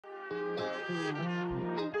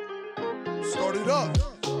Start it up.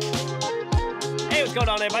 Hey, what's going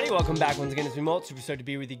on, everybody? Welcome back once again. It's me, Molt. Super stoked to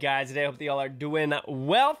be with you guys today. Hope that y'all are doing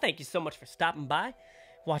well. Thank you so much for stopping by,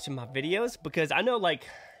 watching my videos, because I know, like,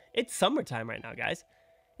 it's summertime right now, guys.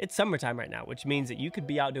 It's summertime right now, which means that you could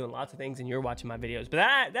be out doing lots of things and you're watching my videos. But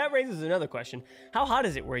that raises another question. How hot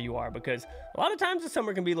is it where you are? Because a lot of times the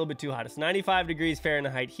summer can be a little bit too hot. It's 95 degrees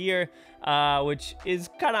Fahrenheit here, which is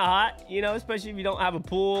kind of hot, you know, especially if you don't have a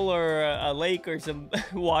pool or a lake or some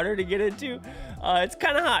water to get into. It's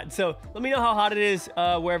kind of hot. So let me know how hot it is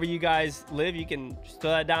wherever you guys live. You can just throw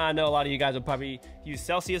that down. I know a lot of you guys will probably use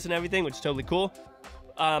Celsius and everything, which is totally cool.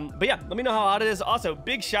 But yeah, let me know how hot it is. Also,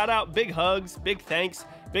 big shout out, big hugs, big thanks,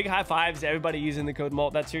 big high fives to everybody using the code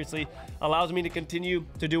MOLT. That seriously allows me to continue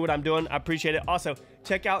to do what I'm doing. I appreciate it. Also,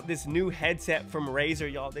 check out this new headset from Razer,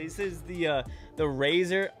 y'all. This is the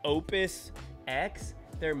Razer Opus X.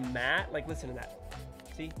 They're matte. Like, listen to that.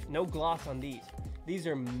 See, no gloss on these. These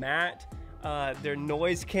are matte. They're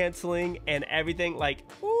noise canceling and everything. Like,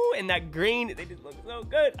 ooh, and that green, they just look so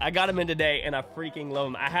good. I got them in today and I freaking love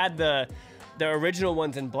them. I had the original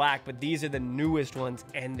ones in black, but these are the newest ones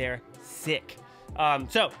and they're sick.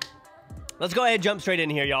 So let's go ahead and jump straight in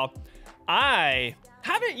here, y'all. I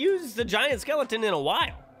haven't used the giant skeleton in a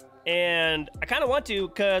while, and I kind of want to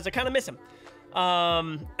because I kind of miss him.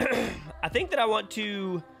 I think that I want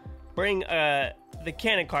to bring the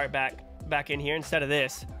cannon cart back in here instead of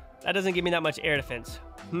this. That doesn't give me that much air defense.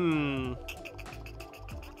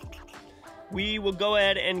 We will go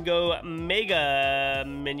ahead and go Mega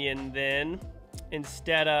Minion then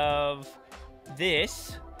instead of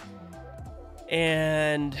this.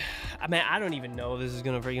 And I mean, I don't even know if this is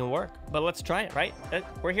gonna freaking work, but let's try it, right?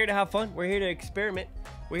 We're here to have fun. We're here to experiment.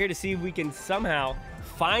 We're here to see if we can somehow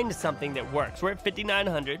find something that works. We're at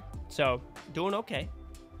 5,900, so doing okay.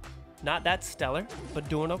 Not that stellar, but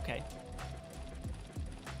doing okay.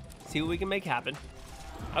 See what we can make happen.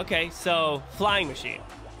 Okay, so flying machine.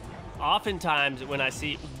 Oftentimes when I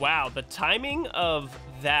see, wow, the timing of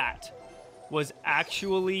that was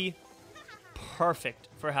actually perfect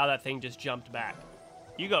for how that thing just jumped back.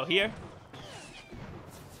 You go here.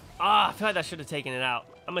 Ah, I feel like I should have taken it out.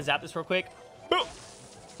 I'm gonna zap this real quick. Boom.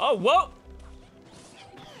 Oh, whoa.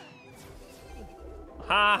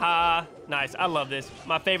 Ha ha. Nice. I love this.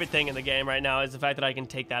 My favorite thing in the game right now is the fact that I can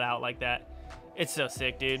take that out like that. It's so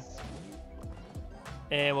sick, dude.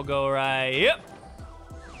 And we'll go right. Yep.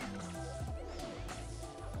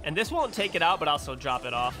 And this won't take it out, but also drop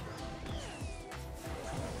it off.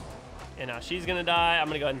 And now she's gonna die. I'm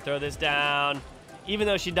gonna go ahead and throw this down. Even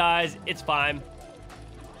though she dies, it's fine.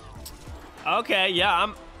 Okay,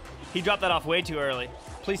 yeah, he dropped that off way too early.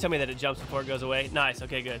 Please tell me that it jumps before it goes away. Nice,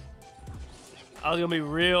 okay, good. I was gonna be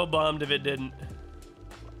real bummed if it didn't.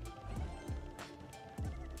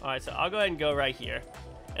 All right, so I'll go ahead and go right here.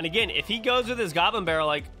 And again, if he goes with his goblin barrel,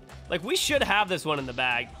 like we should have this one in the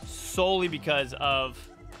bag solely because of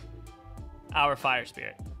our fire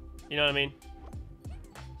spirit. You know what I mean?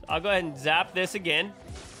 I'll go ahead and zap this again.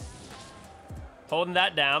 Holding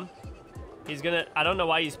that down. He's gonna, I don't know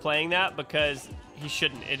why he's playing that because he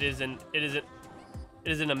shouldn't. It is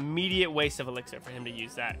an immediate waste of elixir for him to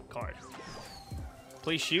use that card.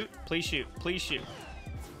 Please shoot, please shoot, please shoot.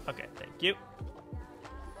 Okay, thank you.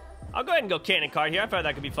 I'll go ahead and go cannon card here. I thought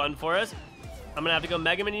that could be fun for us. I'm gonna have to go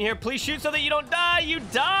Mega Minion here. Please shoot so that you don't die. You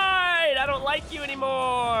died. I don't like you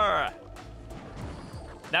anymore.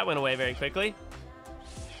 That went away very quickly.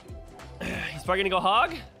 He's probably gonna go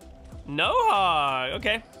hog? No hog.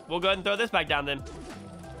 Okay, we'll go ahead and throw this back down then.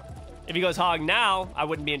 If he goes hog now, I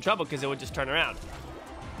wouldn't be in trouble because it would just turn around.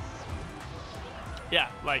 Yeah,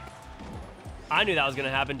 like, I knew that was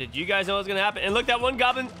gonna happen. Did you guys know what was gonna happen? And look, that one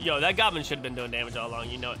goblin, yo, that goblin should have been doing damage all along,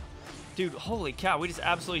 you know it. Dude, holy cow, we just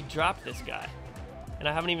absolutely dropped this guy. And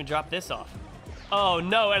I haven't even dropped this off. Oh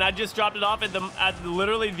no, and I just dropped it off at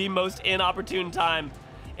literally the most inopportune time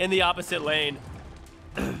in the opposite lane.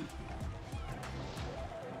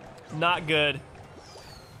 Not good.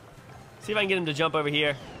 See if I can get him to jump over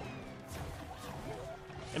here.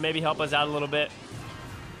 And maybe help us out a little bit.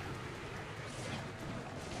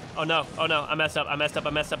 Oh no, I messed up, I messed up, I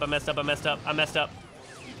messed up, I messed up, I messed up, I messed up.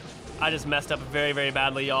 I just messed up very, very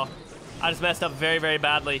badly, y'all. I just messed up very, very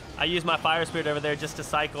badly. I used my fire spirit over there just to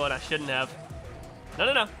cycle and I shouldn't have. No,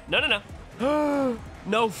 no, no, no, no, no.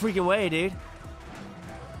 No freaking way, dude.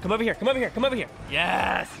 Come over here, come over here, come over here.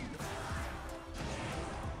 Yes.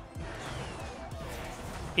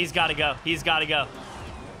 He's got to go. He's got to go.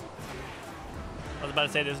 I was about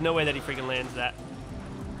to say, there's no way that he freaking lands that.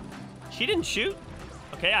 She didn't shoot.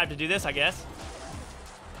 Okay, I have to do this, I guess.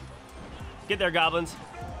 Get there, goblins.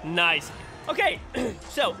 Nice. Okay,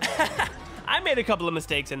 so made a couple of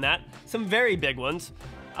mistakes in that. Some very big ones.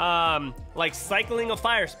 Like cycling a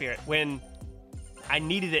fire spirit when I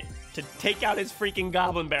needed it to take out his freaking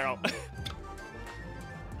goblin barrel.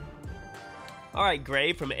 All right,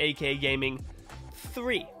 Gray from AK Gaming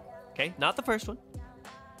 3. Okay, not the first one,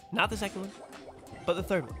 not the second one, but the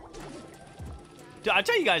third one. Dude, I'll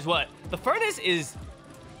tell you guys what, the furnace is...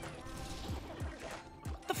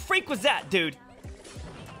 What the freak was that, dude?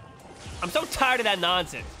 I'm so tired of that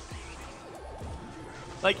nonsense.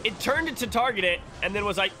 Like, it turned it to target it, and then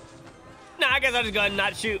was like, nah, I guess I'll just go ahead and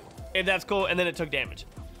not shoot, if that's cool, and then it took damage.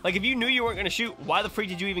 Like, if you knew you weren't gonna shoot, why the freak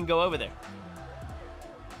did you even go over there?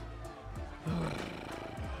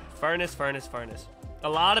 Furnace, furnace, furnace. A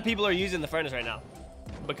lot of people are using the furnace right now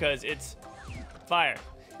because it's fire.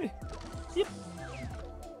 Yep.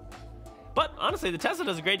 But honestly, the Tesla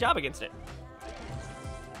does a great job against it.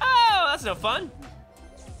 Oh, that's no fun.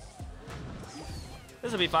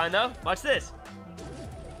 This will be fine though. Watch this.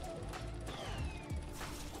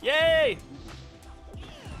 Yay!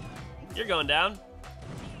 You're going down.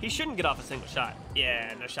 He shouldn't get off a single shot.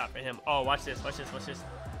 Yeah, no shot for him. Oh, watch this, watch this, watch this.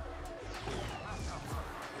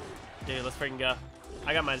 Dude, let's freaking go.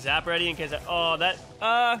 I got my zap ready in case I... Oh,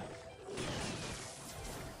 that...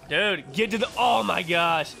 Dude, get to the... Oh, my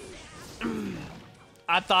gosh.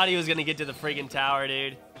 I thought he was going to get to the freaking tower,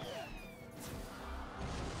 dude.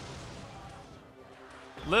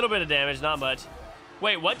 Little bit of damage, not much.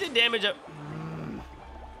 Wait, what did damage up...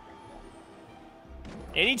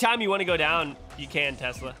 Anytime you want to go down, you can,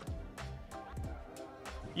 Tesla.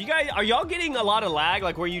 You guys, are y'all getting a lot of lag,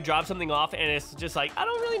 like where you drop something off and it's just like, I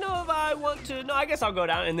don't really know if I want to, no, I guess I'll go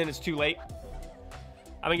down, and then it's too late?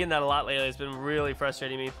 I've been getting that a lot lately. It's been really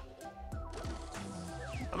frustrating me.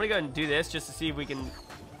 I'm gonna go ahead and do this just to see if we can...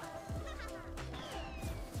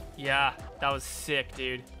 Yeah, that was sick,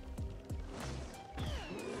 dude.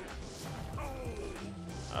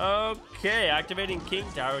 Okay, activating King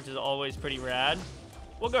Tower, which is always pretty rad.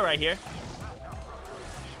 We'll go right here.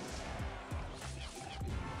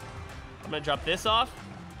 I'm gonna drop this off,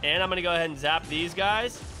 and I'm gonna go ahead and zap these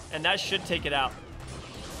guys, and that should take it out.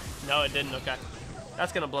 No, it didn't. Okay,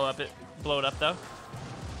 that's gonna blow it up though.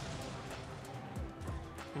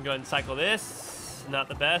 We can go ahead and cycle this. Not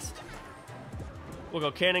the best. We'll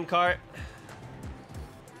go cannon cart.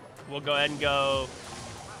 We'll go ahead and go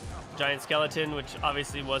giant skeleton, which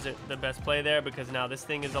obviously wasn't the best play there because now this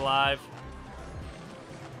thing is alive.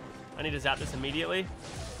 I need to zap this immediately.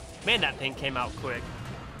 Man, that thing came out quick.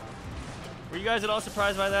 Were you guys at all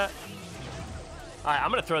surprised by that? All right, I'm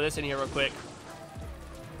gonna throw this in here real quick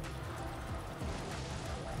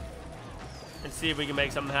and see if we can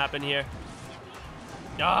make something happen here.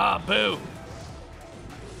 Ah, boo!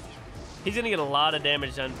 He's gonna get a lot of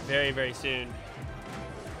damage done very, very soon.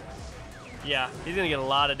 Yeah, he's gonna get a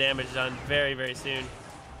lot of damage done very, very soon.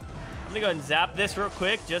 I'm gonna go ahead and zap this real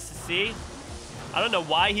quick just to see. I don't know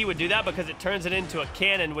why he would do that because it turns it into a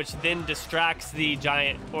cannon, which then distracts the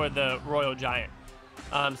giant or the royal giant.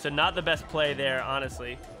 So not the best play there,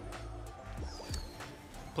 honestly.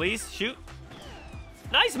 Please, shoot.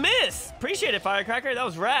 Nice miss! Appreciate it, Firecracker. That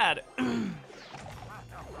was rad. Go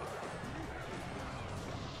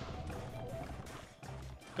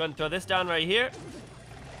ahead and throw this down right here.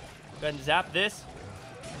 Go ahead and zap this.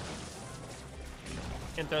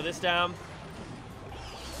 And throw this down.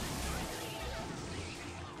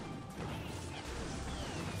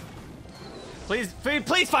 Please,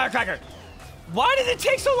 please, Firecracker! Why does it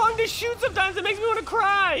take so long to shoot sometimes? It makes me want to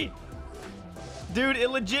cry! Dude, it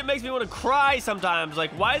legit makes me want to cry sometimes.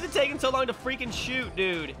 Like, why is it taking so long to freaking shoot,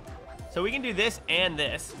 dude? So we can do this and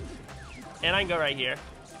this. And I can go right here.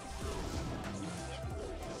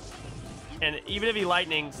 And even if he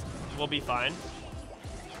lightnings, we'll be fine.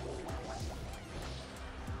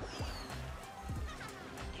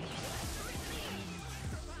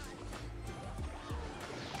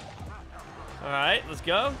 All right, let's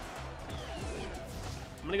go.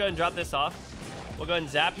 I'm gonna go ahead and drop this off. We'll go ahead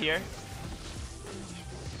and zap here.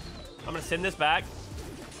 I'm gonna send this back.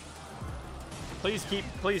 Please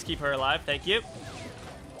keep her alive. Thank you.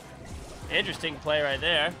 Interesting play right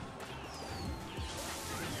there.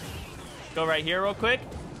 Go right here real quick.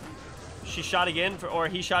 She shot again, or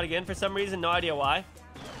he shot again for some reason. No idea why.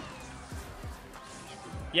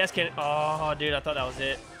 Yes, can. Oh, dude, I thought that was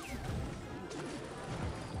it.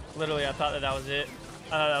 Literally, I thought that was it. I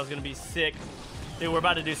thought that was gonna be sick. Dude, we're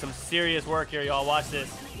about to do some serious work here, y'all. Watch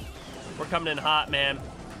this. We're coming in hot, man.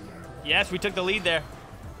 Yes, we took the lead there.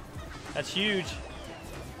 That's huge.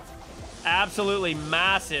 Absolutely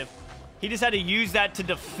massive. He just had to use that to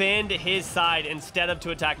defend his side instead of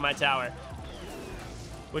to attack my tower,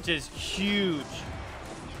 which is huge.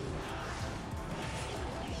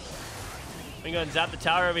 I'm gonna go and zap the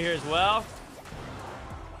tower over here as well.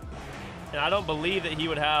 And I don't believe that he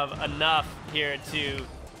would have enough here to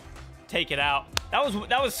take it out. That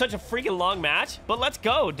was such a freaking long match, but let's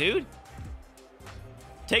go, dude.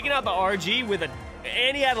 Taking out the RG with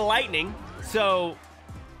and he had a lightning, so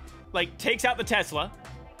like takes out the Tesla.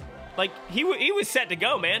 Like he was set to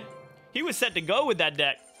go, man. He was set to go with that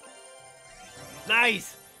deck.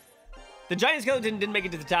 Nice. The giant skeleton didn't make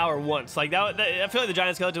it to the tower once. Like that I feel like the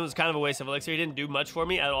giant skeleton was kind of a waste of elixir. He didn't do much for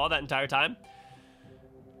me at all that entire time.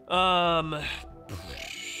 I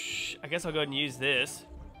guess I'll go ahead and use this.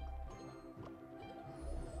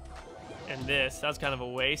 And this. That's kind of a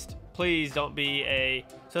waste. Please don't be a...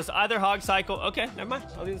 So it's either Hog Cycle... Okay, never mind. I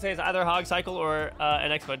was going to say it's either Hog Cycle or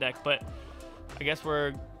an Expo deck, but I guess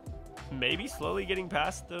we're maybe slowly getting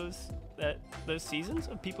past those seasons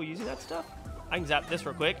of people using that stuff. I can zap this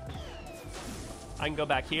real quick. I can go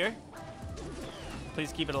back here.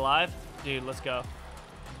 Please keep it alive. Dude, let's go.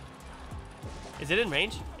 Is it in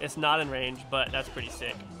range? It's not in range, but that's pretty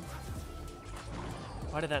sick.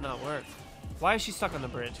 Why did that not work? Why is she stuck on the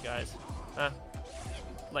bridge, guys?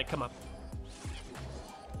 Like, come on.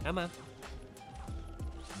 Come on.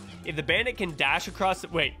 If the bandit can dash across the...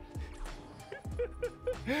 Wait.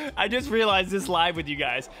 I just realized this live with you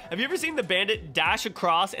guys. Have you ever seen the bandit dash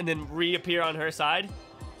across and then reappear on her side?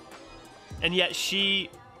 And yet she...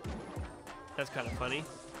 That's kind of funny.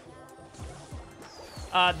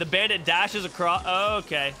 The bandit dashes across... Oh,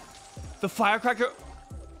 okay. The firecracker...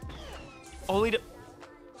 Only...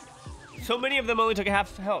 So many of them only took a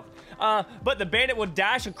half health. But the bandit will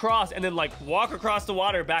dash across and then like walk across the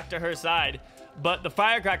water back to her side. But the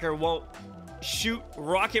firecracker won't shoot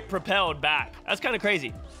rocket propelled back. That's kind of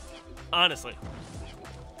crazy, honestly.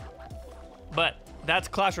 But that's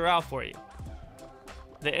Clash Royale for you.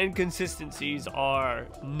 The inconsistencies are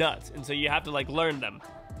nuts, and so you have to like learn them.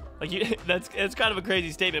 Like it's kind of a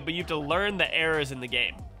crazy statement, but you have to learn the errors in the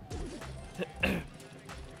game. A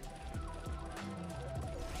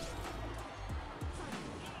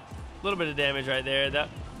little bit of damage right there. A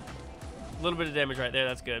little bit of damage right there.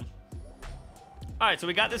 That's good. All right, so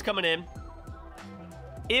we got this coming in.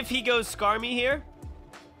 If he goes Scar me here,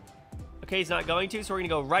 okay, he's not going to, so we're gonna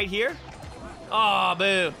go right here. Oh,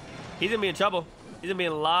 boo! He's gonna be in trouble. He's gonna be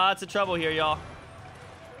in lots of trouble here, y'all.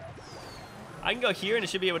 I can go here, and it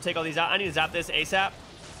should be able to take all these out. I need to zap this ASAP.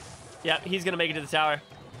 Yep, he's gonna make it to the tower.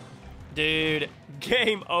 Dude,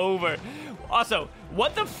 game over. Also,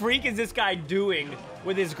 what the freak is this guy doing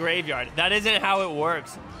with his graveyard? That isn't how it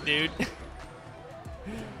works, dude.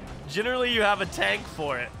 Generally, you have a tank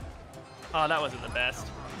for it. Oh, that wasn't the best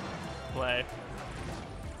play.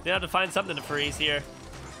 You have to find something to freeze here.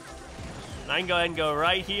 And I can go ahead and go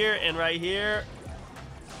right here and right here.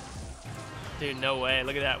 Dude, no way.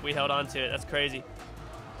 Look at that. We held on to it. That's crazy.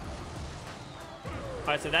 All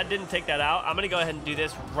right, so that didn't take that out. I'm going to go ahead and do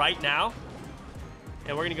this right now.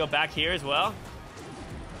 And we're going to go back here as well.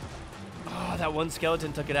 Oh, that one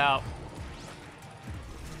skeleton took it out.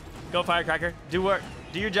 Go, Firecracker. Do work.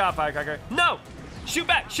 Do your job, Firecracker. No! Shoot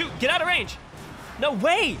back. Shoot. Get out of range. No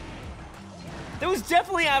way. That was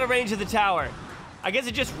definitely out of range of the tower. I guess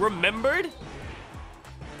it just remembered.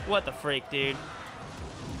 What the freak, dude?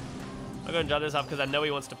 I'm going to draw this off because I know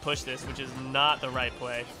he wants to push this, which is not the right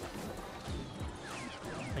play.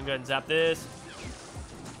 I'm going to go ahead and zap this.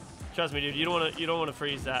 Trust me, dude. You don't want to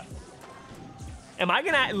freeze that. Am I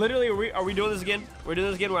gonna literally? Are we doing this again? We're doing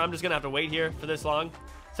this again where I'm just gonna have to wait here for this long.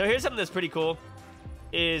 So here's something that's pretty cool.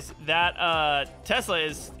 Is that Tesla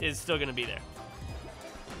is still gonna be there.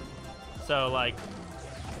 So like,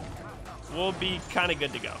 we'll be kind of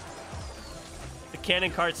good to go. The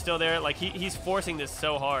cannon cart's still there. Like he's forcing this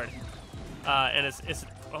so hard, and it's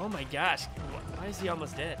oh my gosh, why is he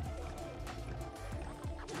almost dead?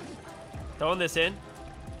 Throwing this in.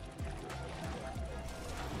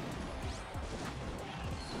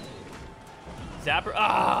 Zapper.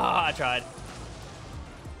 Ah, I tried.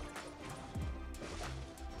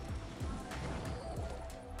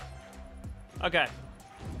 Okay.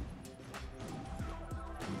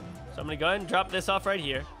 So I'm going to go ahead and drop this off right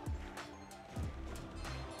here.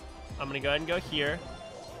 I'm going to go ahead and go here.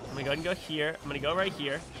 I'm going to go ahead and go here. I'm going to go right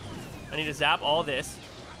here. I need to zap all this.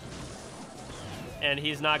 And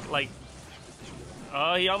he's not like...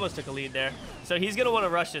 Oh, he almost took a lead there. So he's going to want to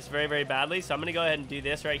rush this very, very badly. So I'm going to go ahead and do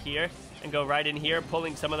this right here. And go right in here,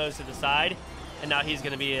 pulling some of those to the side. And now he's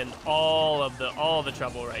going to be in all the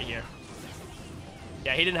trouble right here.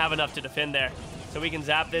 Yeah, he didn't have enough to defend there. So we can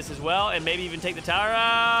zap this as well and maybe even take the tower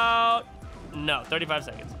out. No, 35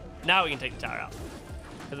 seconds. Now we can take the tower out.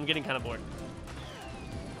 Because I'm getting kind of bored.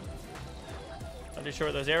 I'm not sure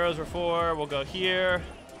what those arrows were for. We'll go here.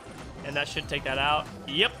 And that should take that out.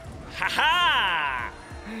 Yep. Ha-ha!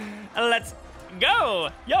 Let's go.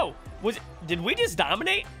 Yo, did we just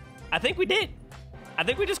dominate? I think we did. I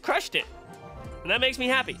think we just crushed it. And that makes me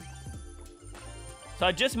happy. So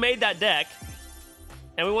I just made that deck,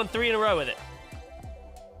 and we won 3 in a row with it.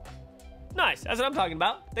 Nice. That's what I'm talking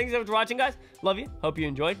about. Thanks so much for watching, guys. Love you. Hope you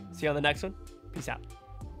enjoyed. See you on the next one. Peace out.